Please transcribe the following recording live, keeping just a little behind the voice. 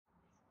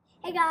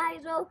Hey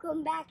guys,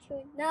 welcome back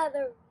to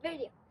another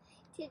video.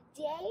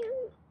 Today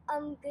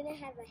I'm gonna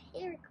have a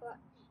haircut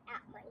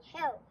at my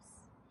house.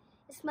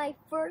 It's my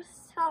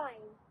first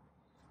time.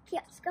 Okay,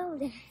 let's go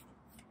there.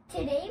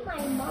 Today my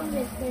mom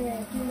is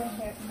gonna do my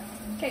haircut.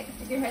 Okay,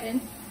 stick your head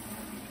in.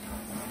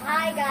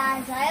 Hi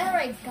guys, I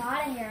already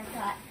got a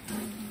haircut.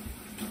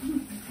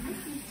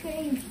 It's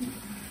crazy.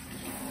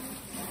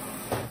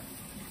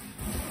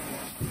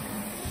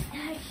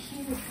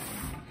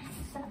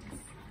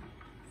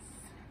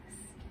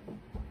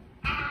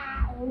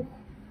 Ow.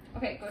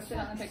 Okay, go sit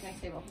on the picnic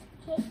table.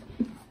 Okay.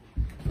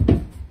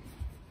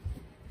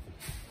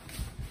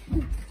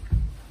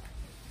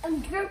 I'm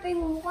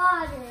dripping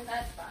water.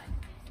 That's fine.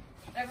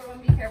 Everyone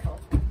be careful.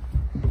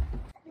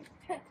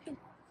 Are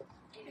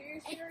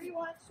you sure you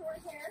want short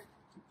hair?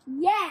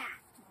 Yeah.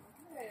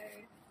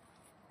 Okay.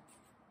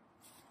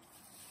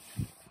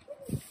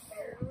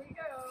 Here we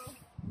go.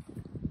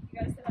 You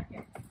gotta sit up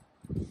here.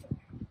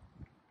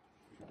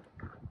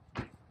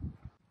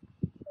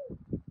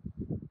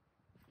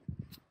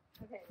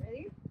 Okay,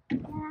 ready? Yeah.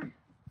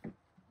 Here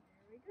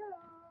we go.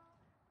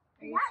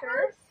 Are you That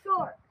sure? was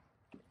short.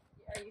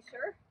 Are you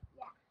sure?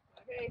 Yeah.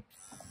 Okay.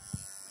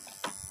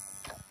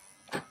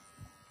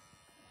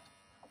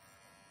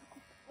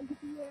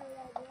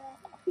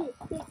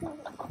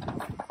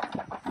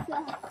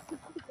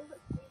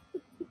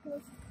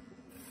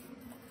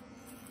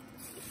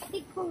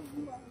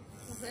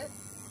 Is it?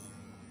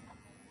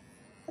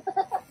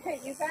 Okay,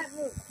 you can't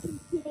move.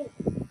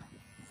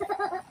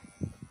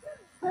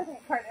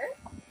 Carter?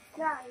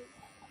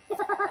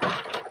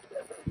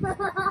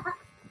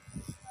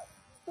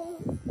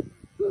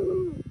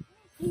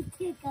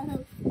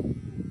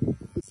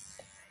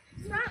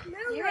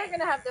 You are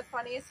gonna have the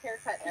funniest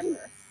haircut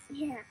ever.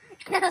 Yeah.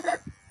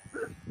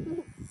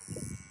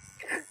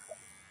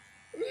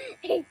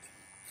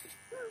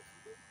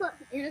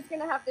 You're just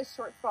gonna have this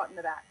short spot in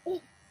the back.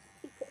 It's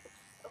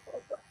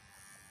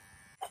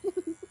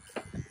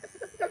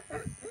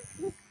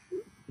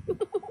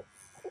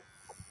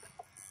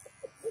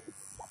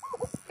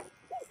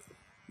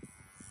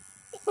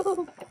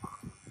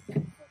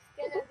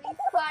gonna be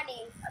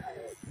funny.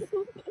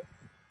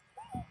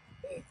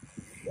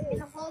 I'm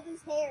gonna hold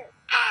his hair.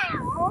 Ow!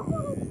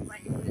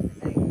 Might you put it in the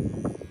bag?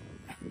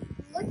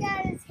 Look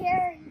at his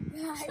hair,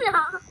 you guys.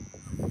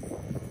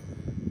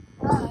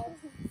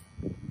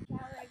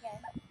 Shower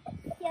again.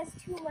 He has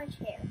too much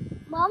hair.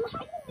 Mom, how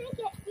do you make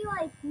it feel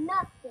like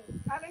nothing?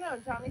 I don't know.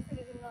 Johnny said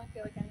it didn't really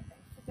feel like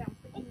anything. Sit down,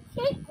 please.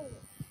 It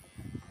tickles.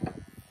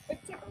 But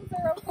tickles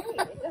are okay.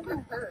 It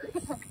doesn't hurt.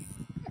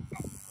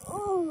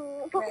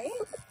 Ooh. Right?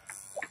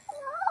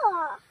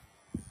 Ah.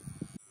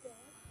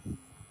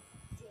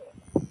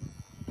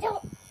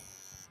 Don't.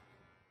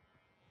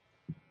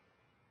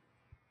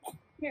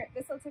 Here,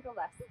 this will tickle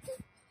less.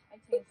 I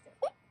changed it.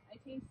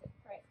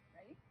 Right,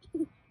 ready?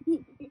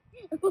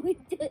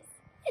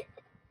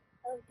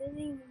 Oh, it doesn't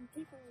even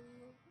tickle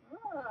anymore.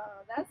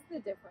 Oh, that's the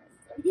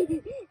difference.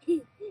 Okay.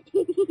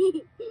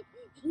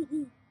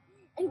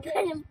 I'm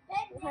kind of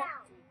bed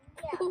down.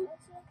 Yeah,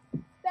 that's a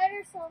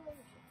better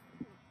solution.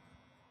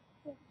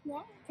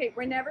 Yeah. Okay,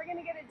 we're never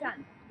gonna get it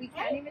done. We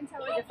can't even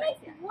tell the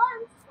difference yet.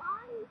 One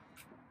side.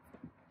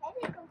 I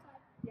think I'm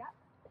fine. Yeah.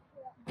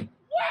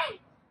 Yay!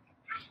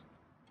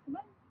 Come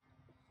on.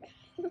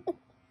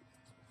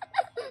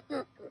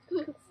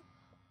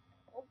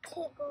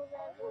 Tickles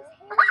everywhere.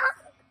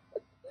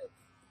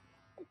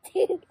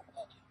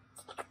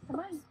 Come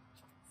on.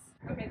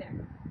 Okay, there.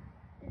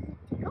 Does it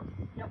tickle?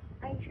 Nope.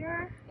 Are you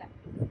sure? Yeah.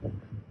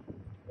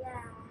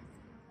 Yeah.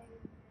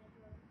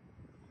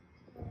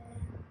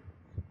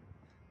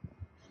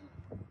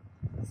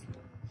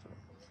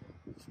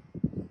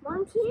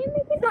 Mom, can you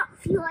make it not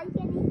feel like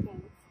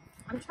anything?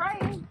 I'm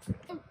trying.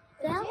 It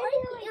felt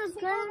like it was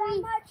gonna be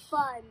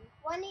fun.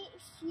 When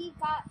she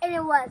got And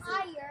it wasn't.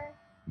 higher,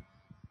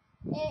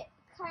 it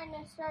kind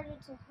of started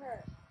to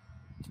hurt.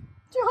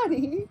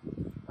 Johnny.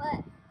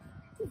 But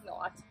It's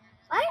not.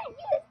 Why didn't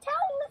you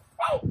tell me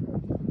the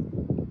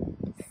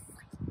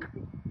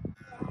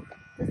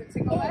Does it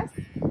tickle less?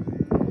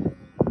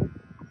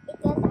 It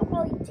doesn't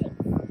really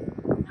tickle.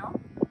 No?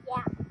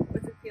 Yeah.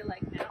 What's it feel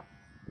like now?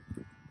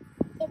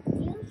 It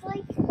feels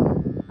like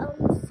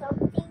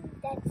something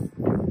that's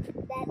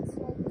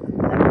like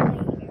my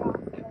hair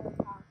off the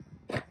top.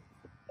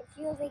 It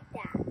feels like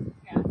that.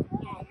 Yeah.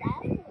 Yeah,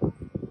 that is.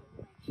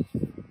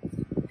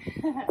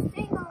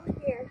 Staying over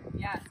here.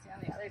 Yeah, stay on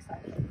the other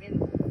side of the wind.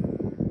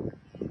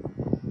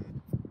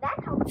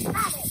 That's how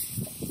bad it is.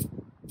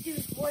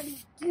 Dude, what are you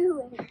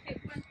doing? Okay,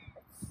 come on.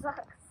 It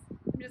sucks.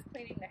 I'm just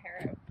cleaning the hair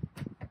out.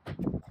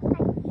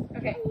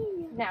 Okay,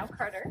 now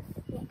Carter.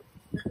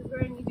 This is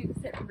where I need you to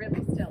sit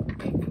really still,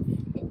 okay?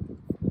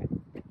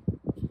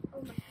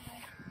 Oh my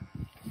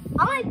god.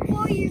 I'm like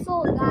 4 years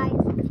old, guys.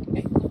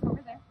 Okay, look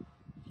over there.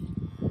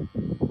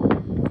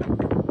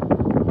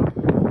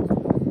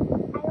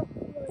 I don't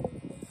feel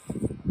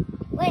anything.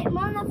 Wait,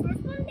 Mom, the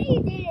first one that you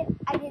did it,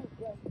 I didn't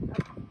feel it.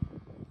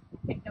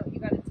 Okay, no, you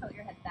gotta tilt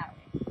your head that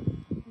way.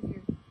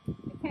 Because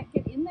I can't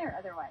get in there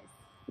otherwise.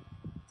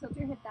 Tilt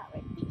your head that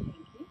way.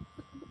 Thank you.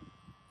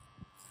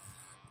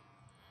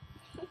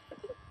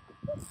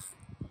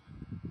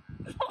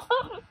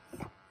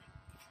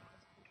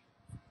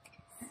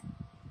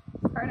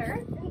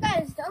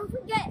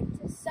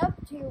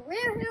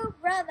 Woohoo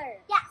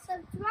Brothers. Yeah,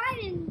 subscribe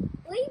and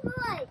leave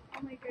a like.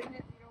 Oh my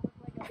goodness, you don't look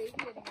like a baby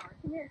anymore.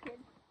 Come here, kid.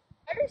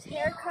 Carter's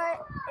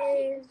haircut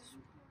is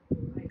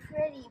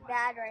pretty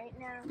bad right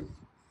now.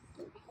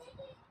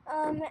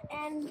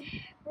 And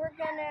we're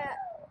gonna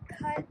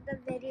cut the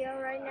video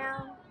right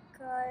now,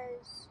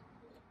 cause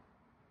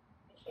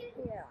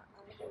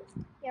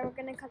yeah, we're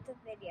gonna cut the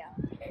video.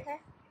 Okay.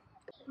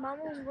 Mom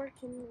is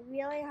working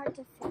really hard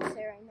to fix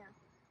it right now,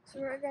 so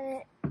we're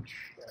gonna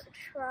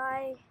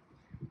try.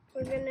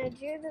 We're gonna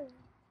do the.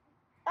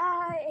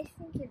 I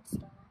think it's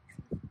done.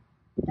 Actually.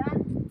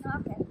 Done.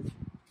 Okay.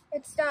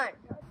 It's done.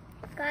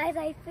 Guys,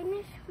 I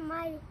finished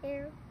my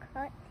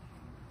haircut.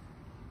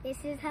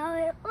 This is how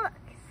it looks.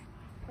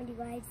 What do you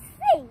guys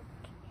think?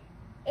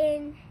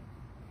 And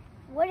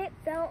what it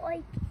felt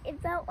like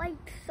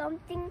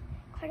something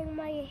cutting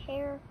my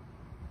hair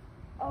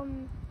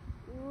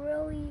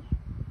really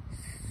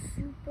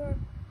super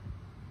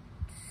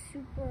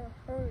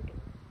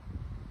hurting.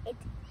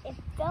 It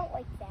felt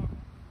like that.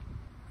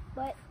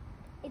 But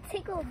it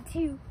tickled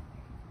too.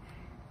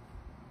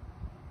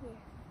 Yeah.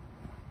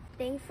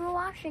 Thanks for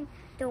watching.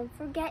 Don't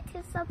forget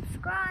to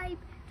subscribe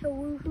to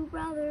Woohoo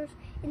Brothers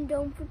and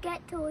don't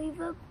forget to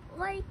leave a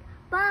like.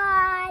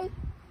 Bye!